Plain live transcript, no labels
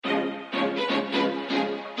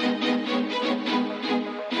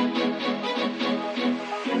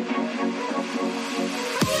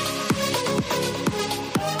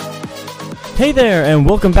Hey there, and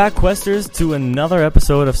welcome back, Questers, to another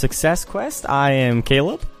episode of Success Quest. I am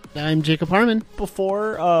Caleb. I'm Jacob Harmon.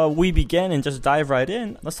 Before we begin and just dive right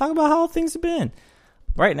in, let's talk about how things have been.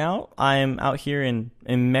 Right now, I'm out here in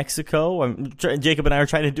Mexico. Jacob and I are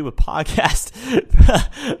trying to do a podcast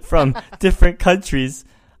from different countries,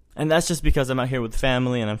 and that's just because I'm out here with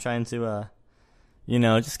family, and I'm trying to,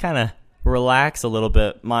 just kind of relax a little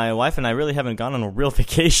bit. My wife and I really haven't gone on a real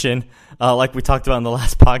vacation, like we talked about in the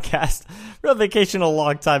last podcast. Real vacation a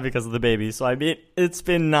long time because of the baby. So, I mean, it's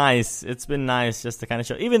been nice. It's been nice just to kind of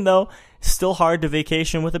show. Even though it's still hard to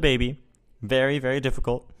vacation with a baby. Very, very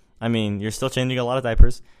difficult. I mean, you're still changing a lot of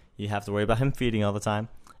diapers. You have to worry about him feeding all the time.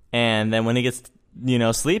 And then when he gets,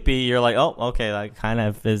 sleepy, you're like, oh, okay, that kind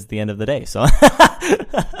of is the end of the day. So,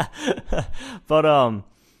 but,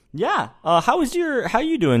 yeah. How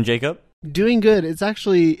you doing, Jacob? Doing good. It's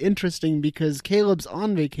actually interesting because Caleb's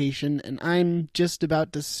on vacation and I'm just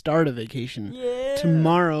about to start a vacation. Yeah.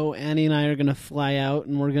 Tomorrow, Annie and I are going to fly out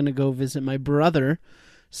and we're going to go visit my brother.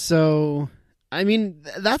 So, I mean,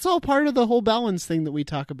 that's all part of the whole balance thing that we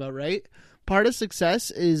talk about, right? Part of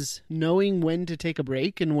success is knowing when to take a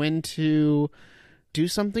break and when to do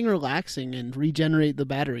something relaxing and regenerate the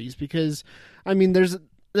batteries. Because, I mean, there's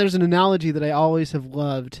an analogy that I always have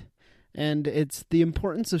loved. And it's the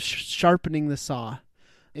importance of sharpening the saw.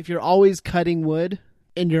 If you're always cutting wood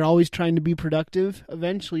and you're always trying to be productive,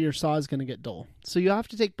 eventually your saw is going to get dull. So you have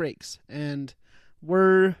to take breaks. And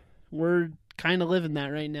we're kind of living that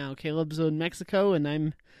right now. Caleb's in Mexico and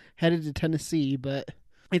I'm headed to Tennessee, but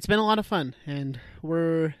it's been a lot of fun. And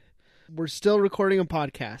we're still recording a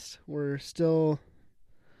podcast. We're still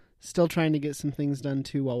trying to get some things done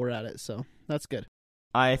too while we're at it. So that's good.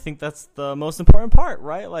 I think that's the most important part,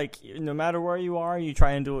 right? Like, no matter where you are, you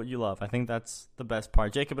try and do what you love. I think that's the best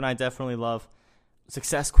part. Jacob and I definitely love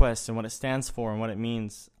Success Quest and what it stands for and what it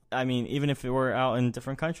means. I mean, even if we're out in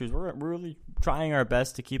different countries, we're really trying our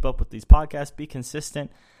best to keep up with these podcasts, be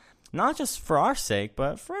consistent, not just for our sake,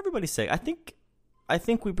 but for everybody's sake. I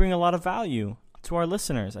think we bring a lot of value to our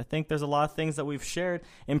listeners. I think there's a lot of things that we've shared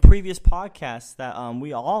in previous podcasts that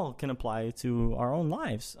we all can apply to our own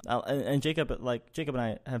lives. And Jacob and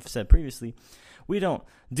I have said previously, we don't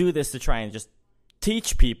do this to try and just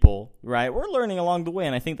teach people, right? We're learning along the way,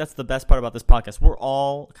 and I think that's the best part about this podcast. We're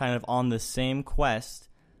all kind of on the same quest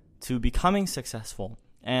to becoming successful,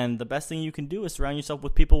 and the best thing you can do is surround yourself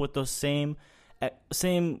with people with those same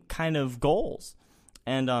kind of goals.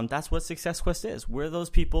 And that's what Success Quest is. We're those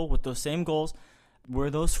people with those same goals. We're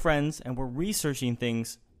those friends, and we're researching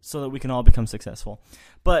things so that we can all become successful.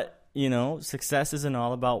 But, success isn't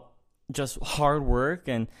all about just hard work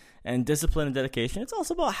and discipline and dedication. It's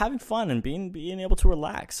also about having fun and being able to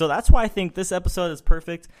relax. So that's why I think this episode is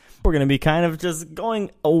perfect. We're going to be kind of just going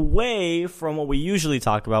away from what we usually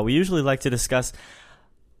talk about. We usually like to discuss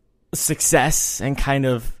success and kind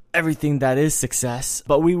of everything that is success,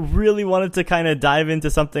 but we really wanted to kind of dive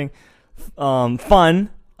into something fun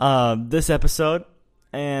this episode.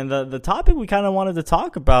 And the topic we kind of wanted to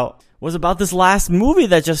talk about was about this last movie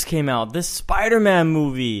that just came out, this Spider-Man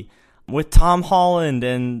movie with Tom Holland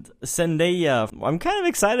and Zendaya. I'm kind of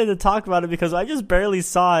excited to talk about it because I just barely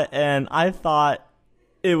saw it and I thought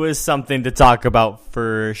it was something to talk about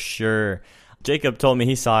for sure. Jacob told me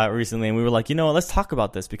he saw it recently and we were like, let's talk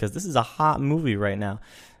about this because this is a hot movie right now.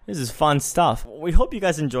 This is fun stuff. We hope you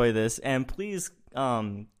guys enjoy this, and please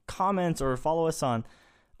comment or follow us on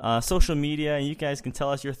social media, and you guys can tell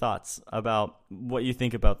us your thoughts about what you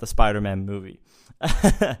think about the Spider-Man movie.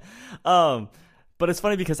 But it's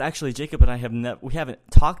funny because actually Jacob and I we haven't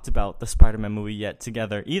talked about the Spider-Man movie yet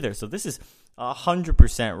together either. So this is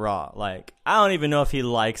 100% raw. Like, I don't even know if he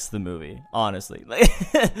likes the movie, honestly.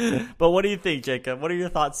 But what do you think, Jacob? What are your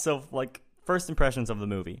thoughts? First impressions of the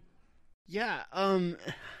movie? Yeah, I'm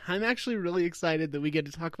actually really excited that we get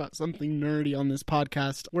to talk about something nerdy on this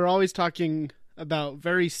podcast. We're always talking about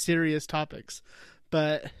very serious topics,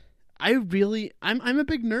 but I'm a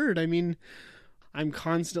big nerd. I mean, I'm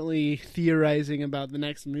constantly theorizing about the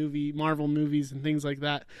next movie, Marvel movies and things like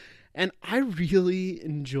that, and I really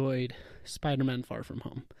enjoyed Spider-Man Far From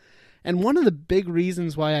Home. And one of the big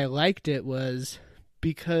reasons why I liked it was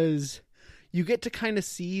because you get to kind of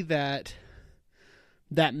see that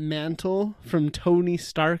mantle from Tony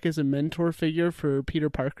Stark as a mentor figure for Peter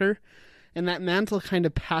Parker, and that mantle kind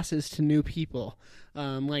of passes to new people,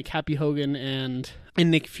 like Happy Hogan and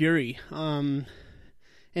Nick Fury. And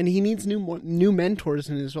he needs new mentors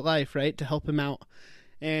in his life, right, to help him out.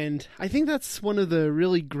 And I think that's one of the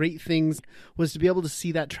really great things, was to be able to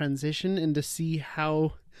see that transition and to see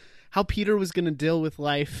how Peter was going to deal with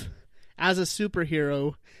life as a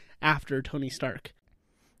superhero after Tony Stark.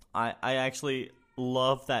 I actually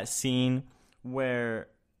love that scene where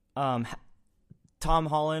Tom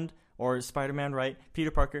Holland, or Spider-Man, right? Peter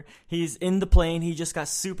Parker, he's in the plane. He just got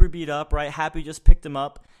super beat up, right? Happy just picked him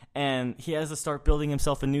up, and he has to start building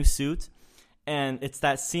himself a new suit. And it's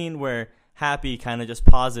that scene where Happy kind of just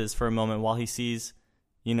pauses for a moment while he sees,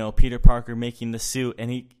 Peter Parker making the suit,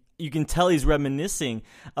 and you can tell he's reminiscing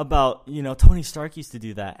about, Tony Stark used to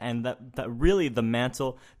do that, and that really the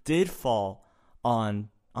mantle did fall on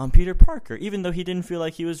Peter Parker, even though he didn't feel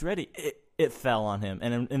like he was ready. It fell on him,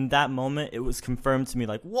 and in that moment, it was confirmed to me,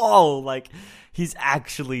 like, whoa, like, he's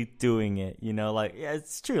actually doing it, like, yeah,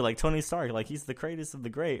 it's true, like, Tony Stark, like, he's the greatest of the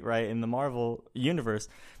great, right, in the Marvel universe,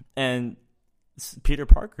 and Peter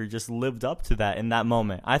Parker just lived up to that in that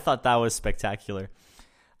moment. I thought that was spectacular.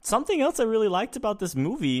 Something else I really liked about this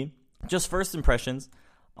movie, just first impressions,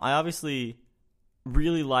 I obviously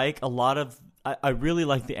really like I really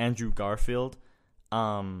like the Andrew Garfield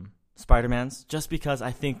Spider-Mans, just because I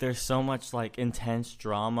think there's so much like intense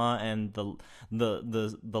drama, and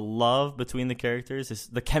the love between the characters, is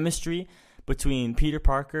the chemistry between Peter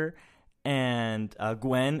Parker and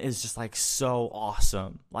Gwen is just like so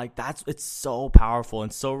awesome. Like it's so powerful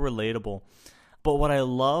and so relatable. But what I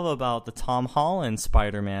love about the Tom Holland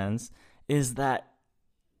Spider-Mans is that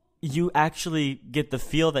you actually get the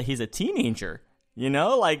feel that he's a teenager.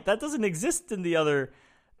 Like that doesn't exist in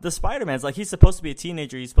the Spider-Mans. Like, he's supposed to be a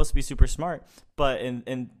teenager, he's supposed to be super smart, but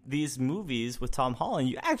in these movies with Tom Holland,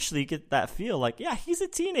 you actually get that feel like, yeah, he's a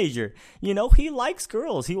teenager. He likes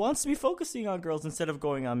girls. He wants to be focusing on girls instead of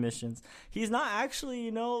going on missions. He's not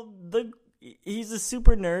actually, he's a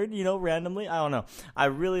super nerd, randomly. I don't know. I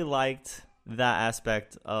really liked that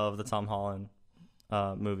aspect of the Tom Holland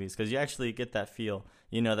movies, because you actually get that feel,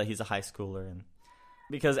 that he's a high schooler. And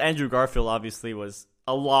because Andrew Garfield obviously was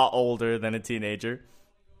a lot older than a teenager.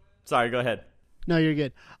 Sorry, go ahead. No, you're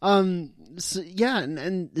good. So, yeah,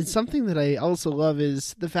 and something that I also love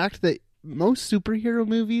is the fact that most superhero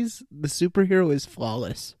movies, the superhero is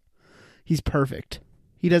flawless. He's perfect.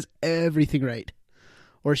 He does everything right.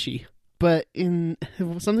 Or she. But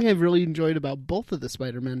something I've really enjoyed about both of the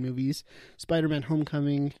Spider-Man movies, Spider-Man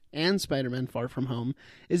Homecoming and Spider-Man Far From Home,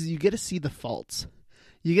 is you get to see the faults.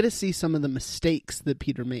 You get to see some of the mistakes that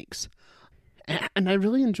Peter makes. And I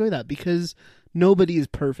really enjoy that, because nobody is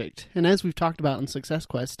perfect. And as we've talked about in Success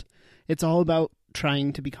Quest, it's all about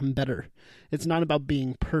trying to become better. It's not about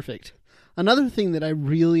being perfect. Another thing that I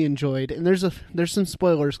really enjoyed, and there's some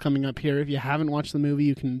spoilers coming up here. If you haven't watched the movie,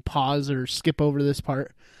 you can pause or skip over this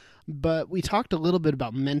part. But we talked a little bit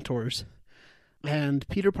about mentors. And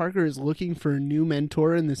Peter Parker is looking for a new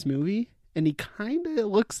mentor in this movie, and he kind of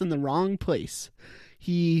looks in the wrong place.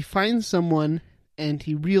 He finds someone, and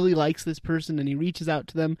he really likes this person, and he reaches out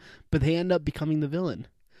to them, but they end up becoming the villain.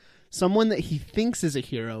 Someone that he thinks is a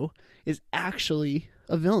hero is actually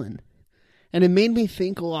a villain. And it made me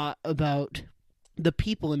think a lot about the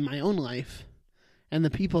people in my own life, and the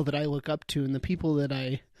people that I look up to, and the people that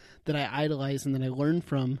I idolize and that I learn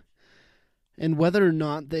from, and whether or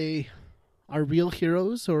not they are real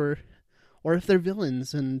heroes or if they're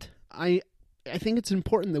villains. And I think it's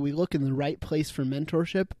important that we look in the right place for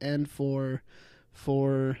mentorship and for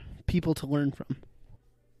people to learn from.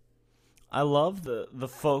 I love the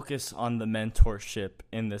focus on the mentorship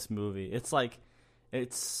in this movie. It's like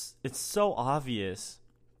it's so obvious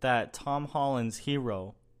that Tom Holland's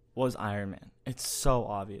hero was Iron Man. It's so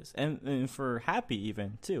obvious. And for Happy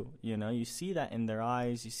even too, you see that in their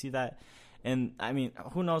eyes, you see that. And I mean,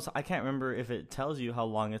 who knows? I can't remember if it tells you how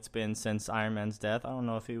long it's been since Iron Man's death. I don't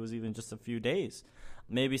know if it was even just a few days.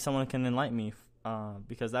 Maybe someone can enlighten me,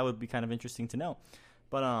 because that would be kind of interesting to know.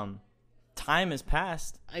 But time has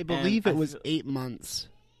passed. I believe it was 8 months.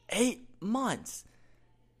 8 months.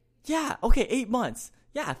 Yeah, okay, 8 months.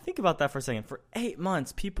 Yeah, think about that for a second. For 8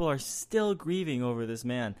 months, people are still grieving over this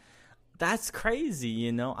man. That's crazy,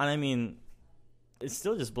 And I mean, it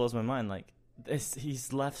still just blows my mind. Like,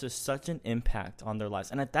 he's left such an impact on their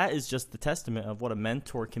lives. And that is just the testament of what a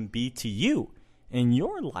mentor can be to you in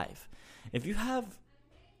your life. If you have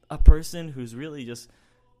a person who's really just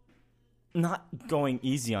not going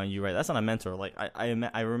easy on you, right? That's not a mentor. Like,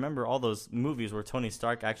 I remember all those movies where Tony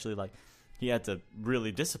Stark actually, like, he had to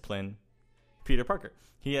really discipline Peter Parker.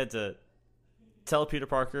 He had to tell Peter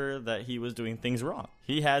Parker that he was doing things wrong.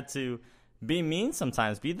 He had to be mean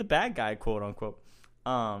sometimes, be the bad guy, quote unquote.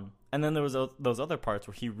 And then there was those other parts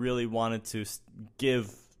where he really wanted to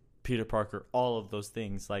give Peter Parker all of those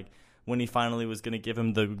things. Like when he finally was going to give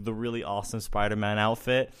him the really awesome Spider-Man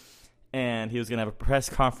outfit, and he was going to have a press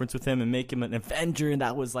conference with him and make him an Avenger, and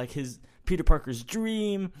that was like his Peter Parker's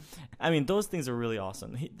dream. I mean, those things are really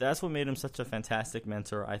awesome. That's what made him such a fantastic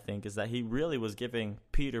mentor, I think, is that he really was giving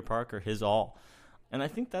Peter Parker his all. And I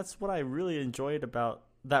think that's what I really enjoyed about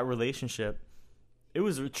that relationship. It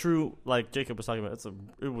was a true, like Jacob was talking about,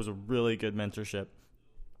 it was a really good mentorship.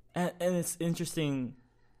 And it's interesting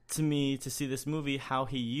to me to see this movie, how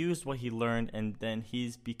he used what he learned and then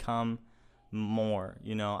he's become more,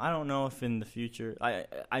 you know. I don't know if in the future,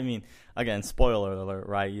 I mean, again, spoiler alert,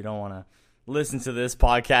 right? You don't want to listen to this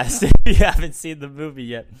podcast if you haven't seen the movie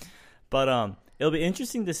yet. But it'll be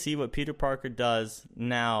interesting to see what Peter Parker does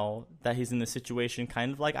now that he's in the situation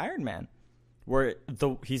kind of like Iron Man, where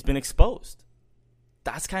he's been exposed.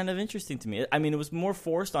 That's kind of interesting to me. I mean, it was more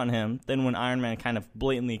forced on him than when Iron Man kind of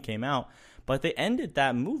blatantly came out. But they ended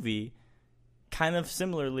that movie kind of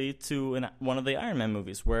similarly to one of the Iron Man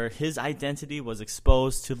movies, where his identity was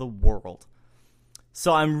exposed to the world.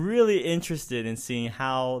 So I'm really interested in seeing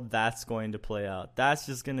how that's going to play out. That's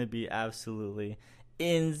just going to be absolutely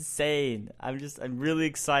insane. I'm really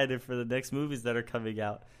excited for the next movies that are coming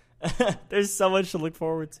out. There's so much to look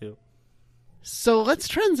forward to. So let's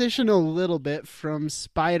transition a little bit from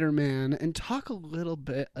Spider-Man and talk a little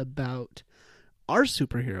bit about our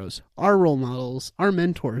superheroes, our role models, our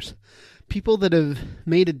mentors, people that have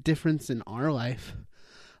made a difference in our life.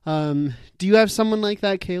 Do you have someone like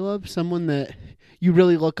that, Caleb? Someone that you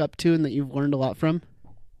really look up to and that you've learned a lot from?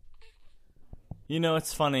 You know,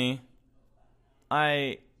 it's funny.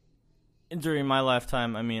 During my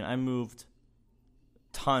lifetime, I mean, I moved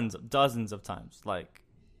dozens of times, like,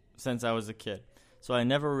 since I was a kid. So I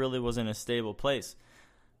never really was in a stable place,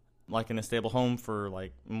 like in a stable home for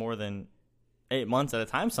like more than 8 months at a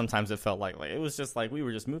time. Sometimes it felt like it was just like we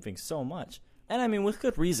were just moving so much. And I mean, with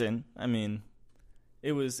good reason. I mean,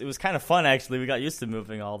 it was kind of fun, actually. We got used to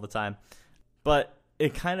moving all the time. But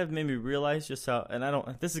it kind of made me realize just how, and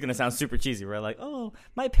this is going to sound super cheesy, right? Like, oh,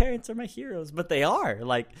 my parents are my heroes. But they are.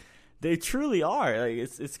 Like, they truly are. Like,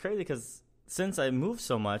 it's crazy because since I moved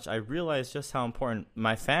so much, I realized just how important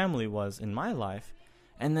my family was in my life.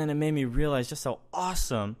 And then it made me realize just how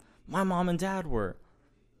awesome my mom and dad were.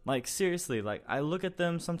 Like, seriously, like, I look at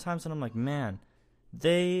them sometimes and I'm like, man,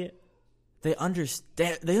 they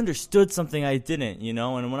understood something I didn't, you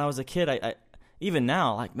know? And when I was a kid, I even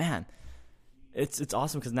now, like, man, it's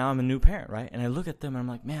awesome because now I'm a new parent, right? And I look at them and I'm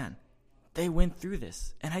like, man, they went through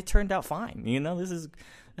this and I turned out fine, you know?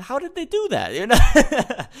 How did they do that, you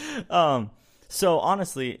know? So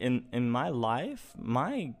honestly, in my life,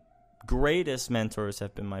 my greatest mentors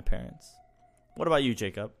have been my parents. What about you,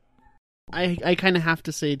 Jacob? I kind of have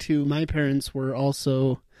to say, too, my parents were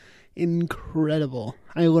also incredible.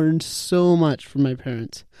 I learned so much from my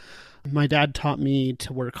parents. My dad taught me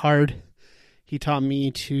to work hard. He taught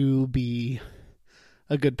me to be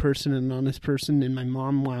a good person and an honest person. And my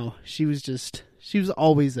mom, wow, she was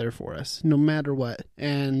always there for us, no matter what.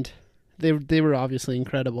 And they were obviously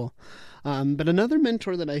incredible. But another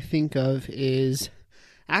mentor that I think of is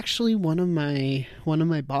actually one of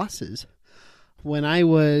my bosses. When I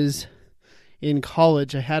was in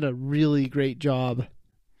college, I had a really great job.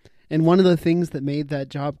 And one of the things that made that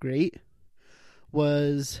job great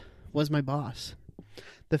was my boss.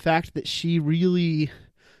 The fact that she really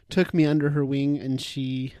took me under her wing and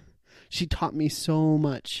she taught me so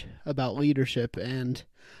much about leadership and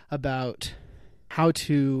about how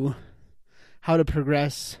to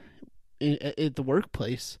progress at the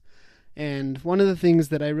workplace. And one of the things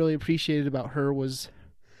that I really appreciated about her was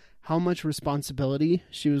how much responsibility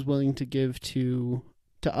she was willing to give to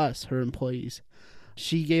us, her employees.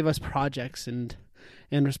 She gave us projects and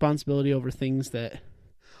responsibility over things that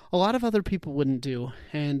a lot of other people wouldn't do.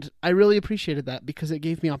 And I really appreciated that because it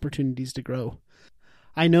gave me opportunities to grow.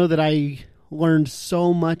 I know that I learned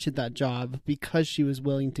so much at that job because she was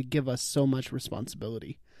willing to give us so much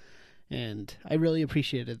responsibility. And I really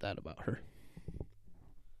appreciated that about her.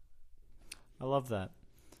 I love that.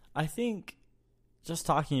 I think just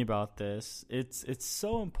talking about this, it's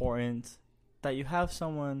so important that you have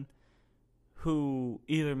someone who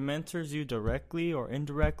either mentors you directly or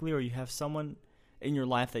indirectly, or you have someone in your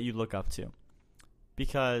life that you look up to.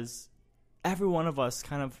 Because every one of us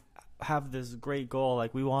kind of have this great goal,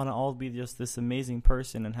 like we want to all be just this amazing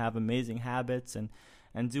person and have amazing habits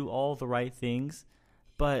and do all the right things.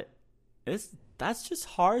 But that's just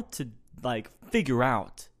hard to like figure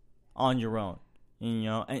out on your own. You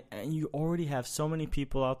know, and you already have so many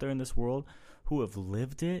people out there in this world who have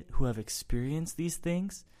lived it, who have experienced these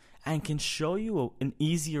things, and can show you an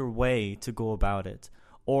easier way to go about it,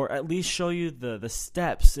 or at least show you the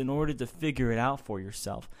steps in order to figure it out for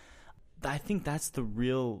yourself. I think that's the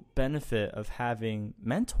real benefit of having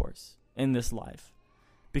mentors in this life.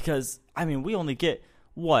 Because, I mean, we only get,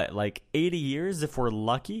 what, like 80 years if we're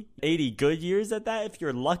lucky? 80 good years at that if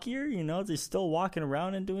you're luckier, they're still walking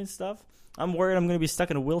around and doing stuff. I'm worried I'm going to be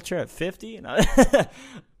stuck in a wheelchair at 50.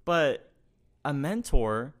 But a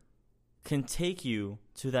mentor can take you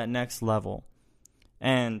to that next level.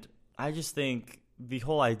 And I just think the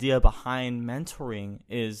whole idea behind mentoring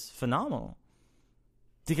is phenomenal.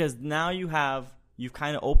 Because now you've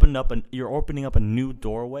kind of you're opening up a new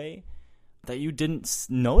doorway that you didn't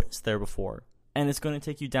notice there before. And it's going to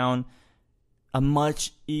take you down a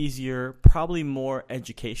much easier, probably more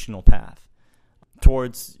educational path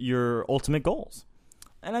towards your ultimate goals.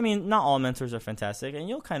 And I mean, not all mentors are fantastic, and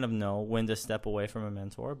you'll kind of know when to step away from a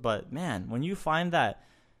mentor. But man, when you find that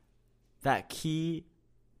key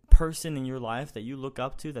person in your life that you look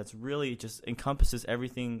up to that's really just encompasses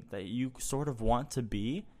everything that you sort of want to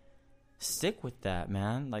be, stick with that,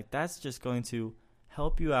 man. Like, that's just going to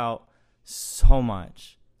help you out so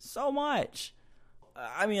much. So much.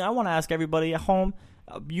 I mean, I want to ask everybody at home,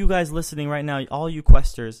 you guys listening right now, all you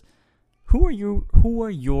questers, who are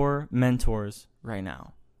your mentors right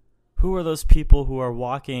now? Who are those people who are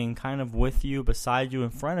walking kind of with you, beside you, in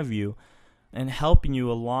front of you, and helping you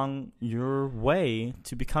along your way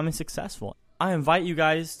to becoming successful? I invite you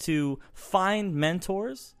guys to find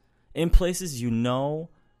mentors in places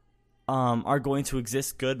are going to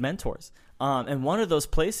exist good mentors. And one of those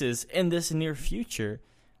places in this near future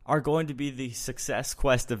are going to be the Success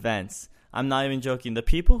Quest events. I'm not even joking. The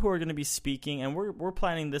people who are going to be speaking, and we're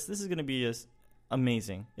planning this is going to be just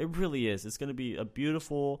amazing. It really is. It's going to be a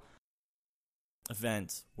beautiful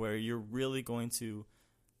event where you're really going to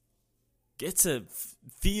get to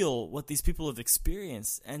feel what these people have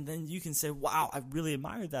experienced, and then you can say, wow, I really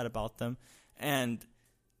admired that about them, and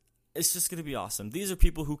it's just going to be awesome. These are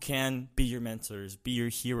people who can be your mentors, be your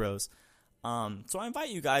heroes. So I invite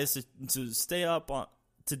you guys to stay up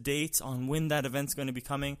to date on when that event's going to be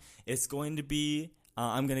coming. It's going to be,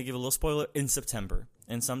 I'm going to give a little spoiler, in September,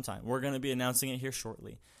 in some time. We're going to be announcing it here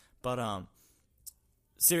shortly. But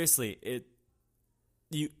seriously,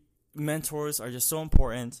 mentors are just so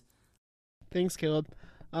important. Thanks, Caleb.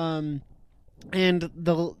 And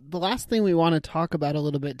the last thing we want to talk about a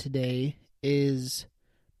little bit today is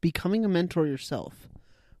becoming a mentor yourself.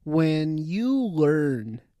 When you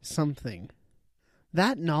learn something,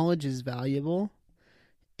 that knowledge is valuable,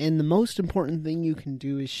 and the most important thing you can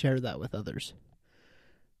do is share that with others.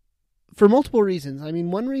 For multiple reasons. I mean,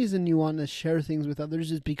 one reason you want to share things with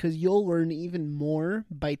others is because you'll learn even more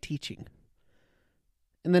by teaching.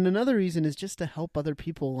 And then another reason is just to help other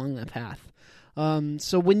people along that path.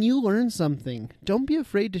 So when you learn something, don't be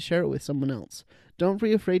afraid to share it with someone else. Don't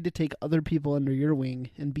be afraid to take other people under your wing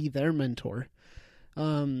and be their mentor.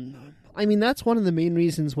 I mean, that's one of the main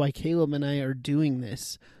reasons why Caleb and I are doing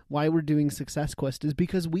this, why we're doing Success Quest, is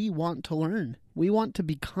because we want to learn. We want to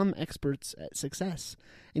become experts at success.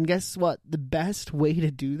 And guess what? The best way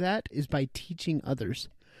to do that is by teaching others.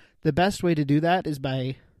 The best way to do that is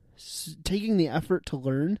by taking the effort to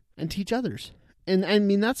learn and teach others. And I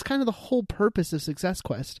mean, that's kind of the whole purpose of Success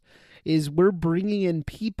Quest, is we're bringing in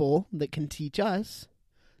people that can teach us,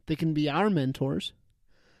 that can be our mentors.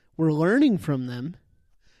 We're learning from them,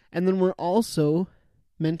 and then we're also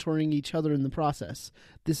mentoring each other in the process.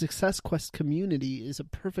 The Success Quest community is a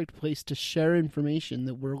perfect place to share information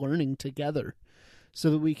that we're learning together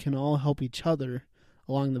so that we can all help each other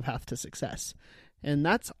along the path to success. And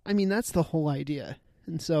that's the whole idea.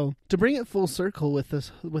 And so to bring it full circle with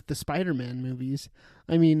the Spider-Man movies,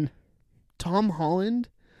 I mean, Tom Holland,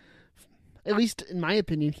 at least in my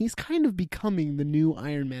opinion, he's kind of becoming the new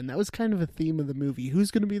Iron Man. That was kind of a theme of the movie.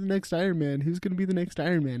 Who's going to be the next Iron Man? Who's going to be the next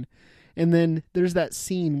Iron Man? And then there's that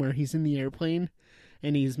scene where he's in the airplane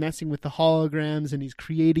and he's messing with the holograms and he's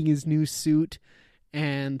creating his new suit,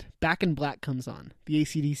 and Back in Black comes on, the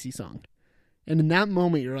AC/DC song. And in that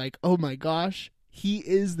moment, you're like, oh my gosh, he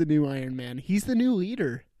is the new Iron Man. He's the new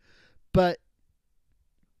leader. But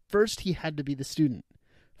first he had to be the student.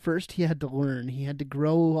 First he had to learn. He had to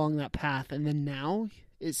grow along that path. And then now,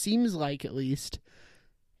 it seems like at least,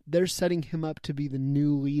 they're setting him up to be the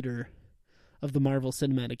new leader of the Marvel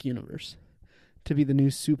Cinematic Universe. To be the new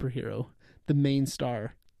superhero, the main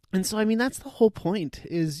star. And so, I mean, that's the whole point,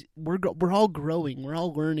 is we're all growing. We're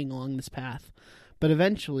all learning along this path. But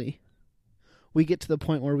eventually, we get to the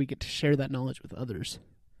point where we get to share that knowledge with others.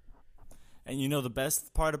 And you know, the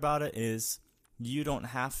best part about it is you don't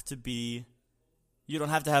have to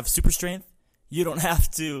have super strength. You don't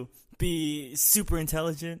have to be super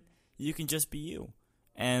intelligent. You can just be you.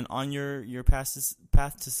 And on your path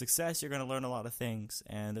to success, you're going to learn a lot of things.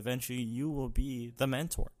 And eventually you will be the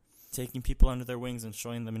mentor. taking people under their wings and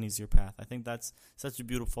showing them an easier path. I think that's such a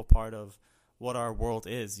beautiful part of what our world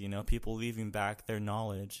is, people leaving back their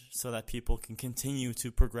knowledge so that people can continue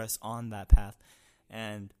to progress on that path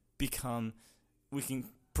and we can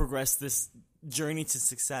progress this journey to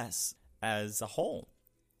success as a whole.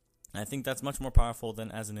 I think that's much more powerful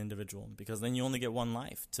than as an individual, because then you only get one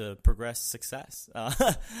life to progress success.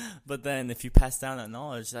 But then if you pass down that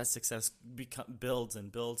knowledge, that success builds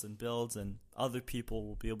and builds and builds, and other people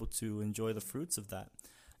will be able to enjoy the fruits of that.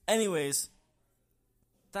 Anyways,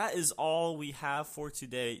 that is all we have for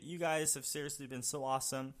today. You guys have seriously been so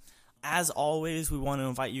awesome. As always, we want to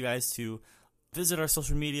invite you guys to visit our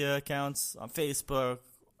social media accounts on Facebook,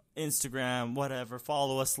 Instagram, whatever.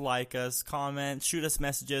 Follow us, like us, comment, shoot us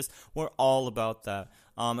messages. We're all about that.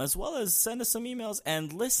 As well as send us some emails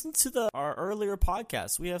and listen to our earlier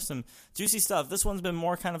podcasts. We have some juicy stuff. This one's been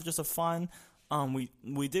more kind of just a fun. We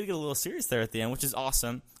did get a little serious there at the end, which is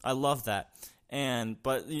awesome. I love that.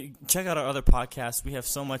 But check out our other podcasts. We have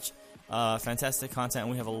so much fantastic content,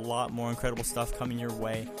 and we have a lot more incredible stuff coming your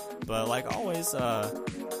way. But like always,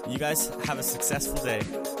 you guys have a successful day.